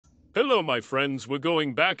Hello, my friends. We're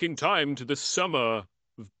going back in time to the summer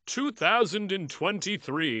of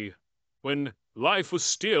 2023, when life was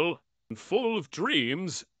still and full of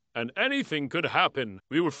dreams and anything could happen.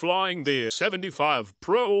 We were flying the 75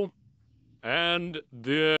 Pro and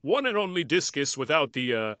the one and only Discus without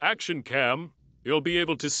the action cam. You'll be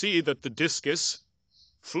able to see that the Discus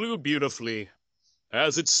flew beautifully,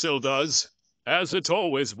 as it still does, as it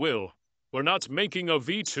always will. We're not making a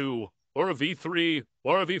V2 or a V3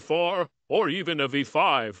 or a V4 or even a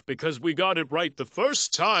V5 because we got it right the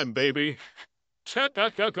first time, baby.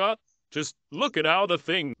 Just look at how the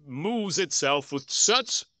thing moves itself with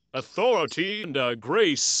such authority and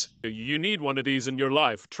grace. You need one of these in your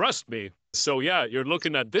life, trust me. So yeah, you're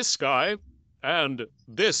looking at this guy and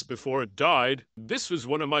this before it died. This was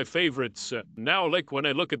one of my favorites. Now, like when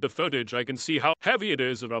I look at the footage, I can see how heavy it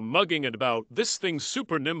is and I'm mugging it about. This thing's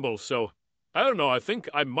super nimble, so I don't know, I think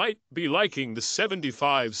I might be liking the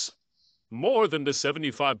 75s more than the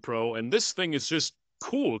 75 Pro, and this thing is just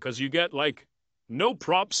cool because you get like no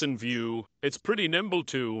props in view. It's pretty nimble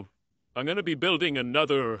too. I'm gonna be building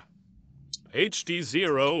another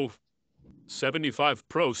HD0 75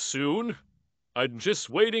 Pro soon. I'm just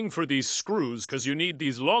waiting for these screws because you need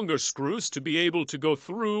these longer screws to be able to go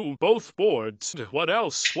through both boards. What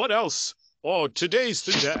else? What else? Oh, today's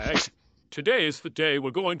the day. Today is the day we're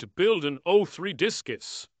going to build an 03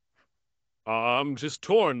 Discus. I'm just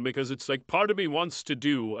torn because it's like part of me wants to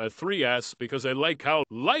do a 3S because I like how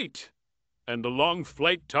light and the long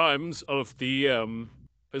flight times of the,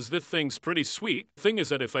 because this thing's pretty sweet. Thing is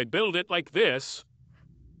that if I build it like this,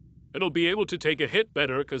 it'll be able to take a hit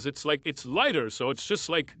better because it's like, it's lighter, so it's just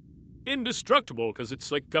like indestructible because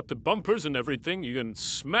it's like got the bumpers and everything. You can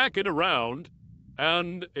smack it around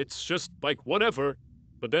and it's just like whatever.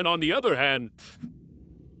 But then on the other hand,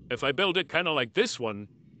 if I build it kind of like this one,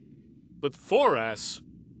 with 4S,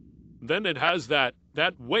 then it has that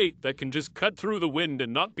weight that can just cut through the wind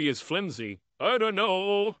and not be as flimsy. I don't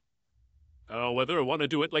know whether I want to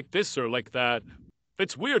do it like this or like that.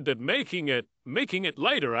 It's weird that making it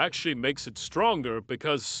lighter actually makes it stronger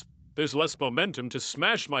because there's less momentum to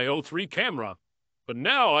smash my 03 camera. But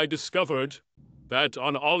now I discovered that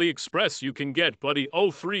on AliExpress you can get bloody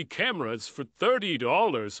 03 cameras for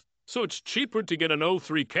 $30. So it's cheaper to get an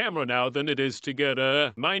 03 camera now than it is to get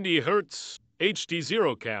a 90 Hertz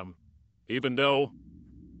HD0 cam. Even though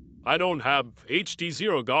I don't have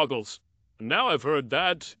HD0 goggles. Now I've heard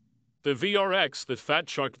that the VRX, the Fat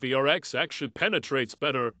Shark VRX, actually penetrates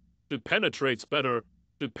better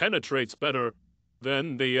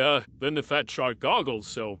than the Fat Shark goggles.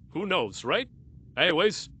 So who knows, right?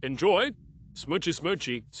 Anyways, enjoy. Smoochy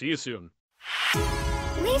smoochy. See you soon.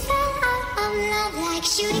 We fell out of love like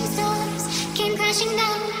shooting stars, came crashing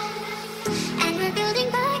down, and we're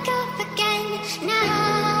building back up again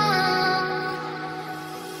now.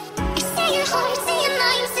 Say your heart, say your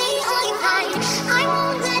mind, say all you hide. I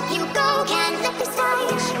won't let you go, can't let this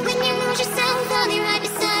die. When you lose yourself, I'll be right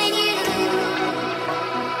beside you.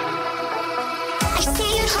 I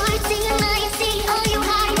say your heart, say your mind, say all you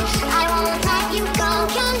hide. I won't let you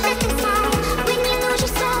go, can't let this die. When you lose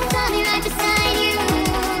yourself, I'll be right beside you.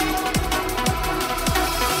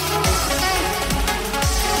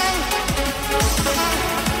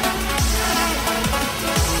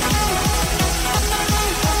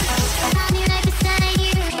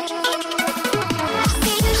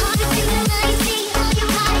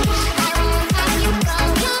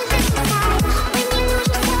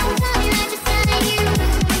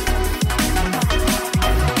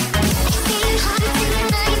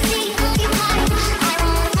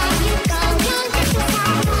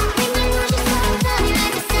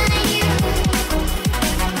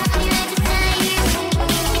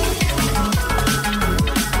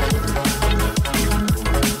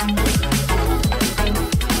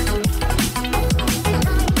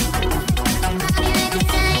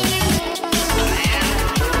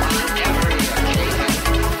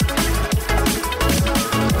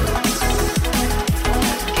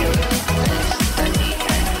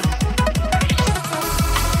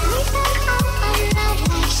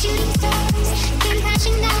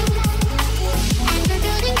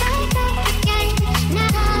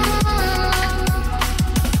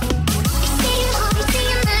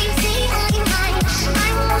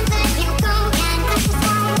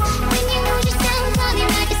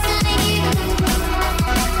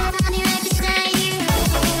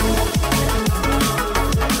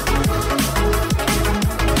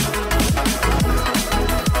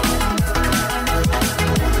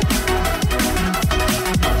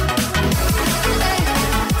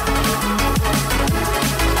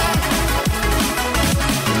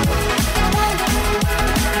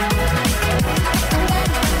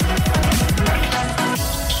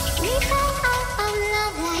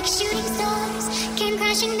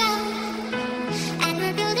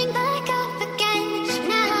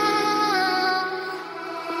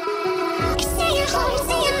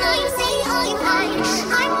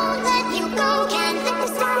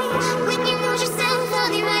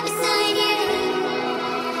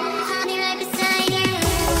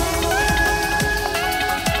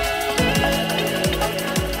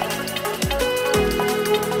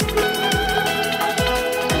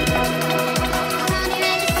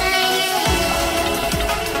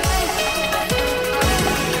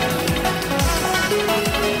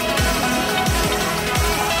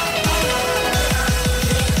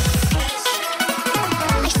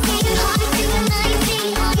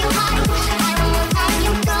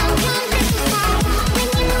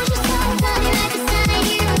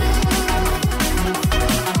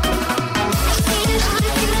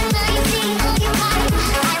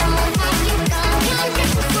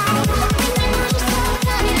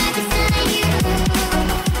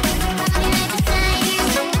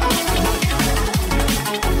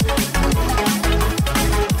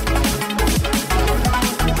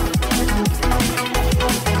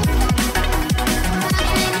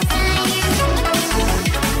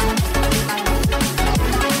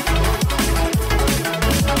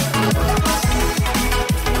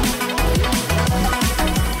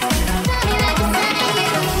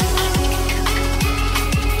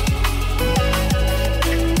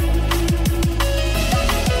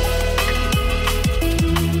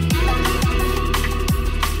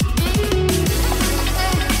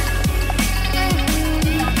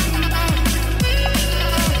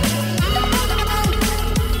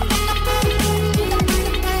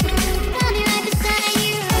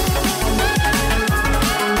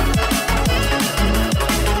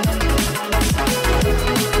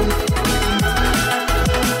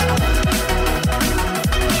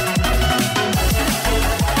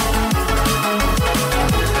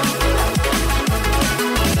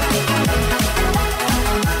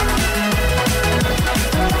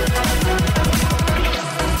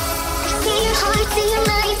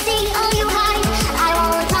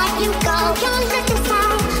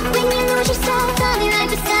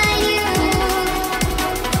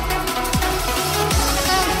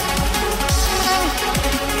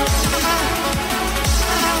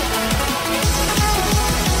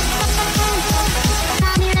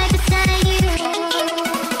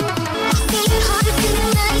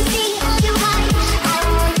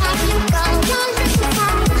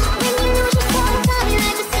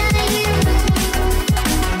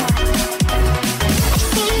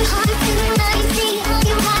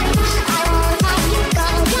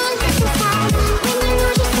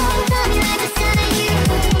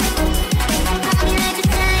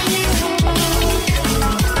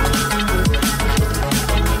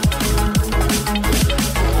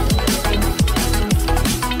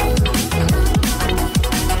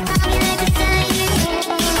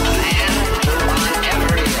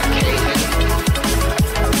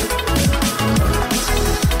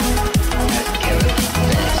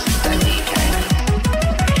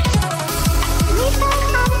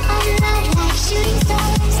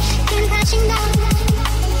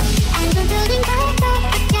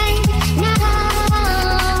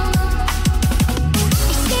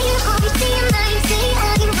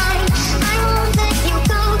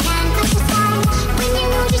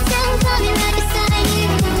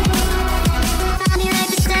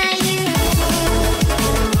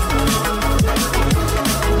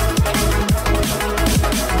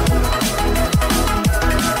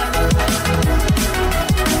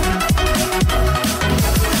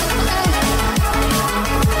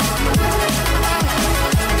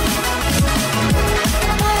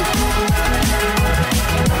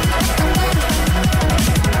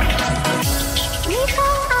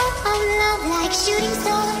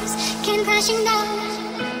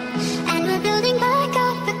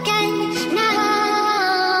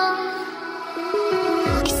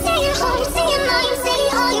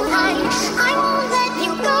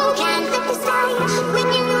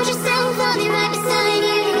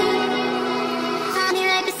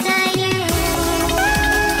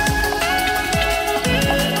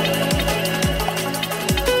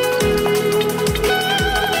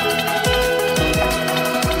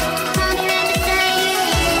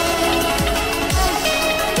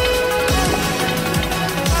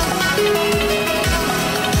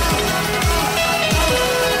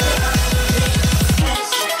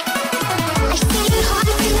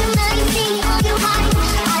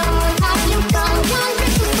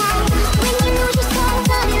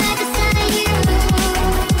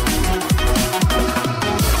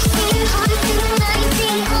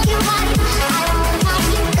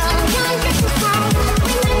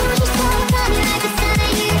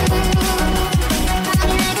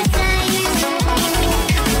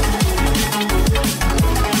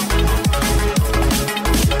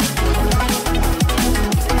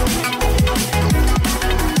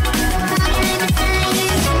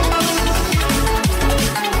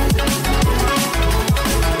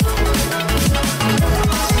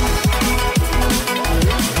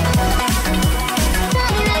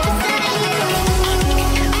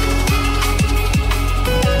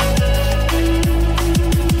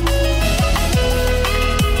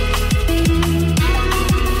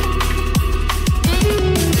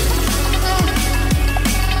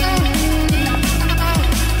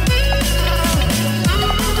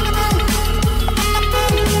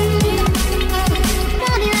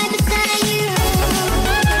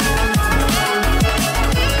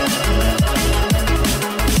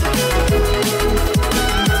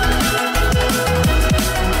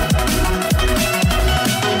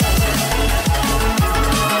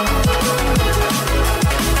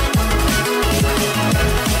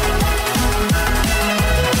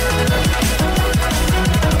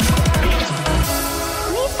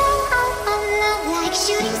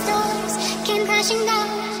 crashing down,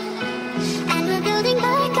 and we're building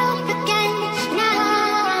back up again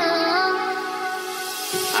now.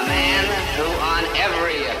 A man who on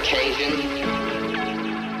every occasion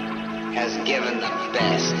has given the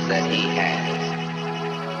best that he has.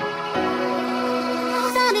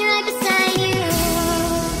 I'll be right beside you.